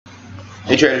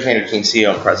Hey traders, Andrew King,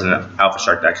 CEO and President of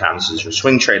AlphaShark.com. This is your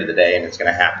swing trade of the day, and it's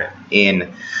going to happen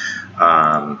in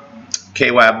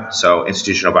KWEB. So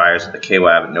institutional buyers at the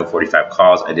KWEB, no 45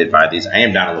 calls. I did buy these. I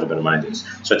am down a little bit on my dues.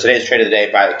 So today's trade of the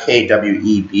day, buy the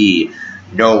KWEB,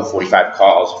 no 45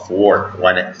 calls for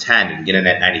 110. You can get in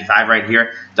at 95 right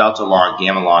here. Delta long,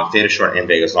 Gamma long, Theta short, and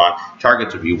Vegas long.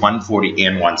 Targets would be 140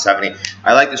 and 170.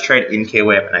 I like this trade in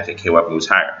KWEB, and I think KWEB moves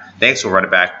higher. Thanks. We'll run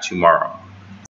it back tomorrow.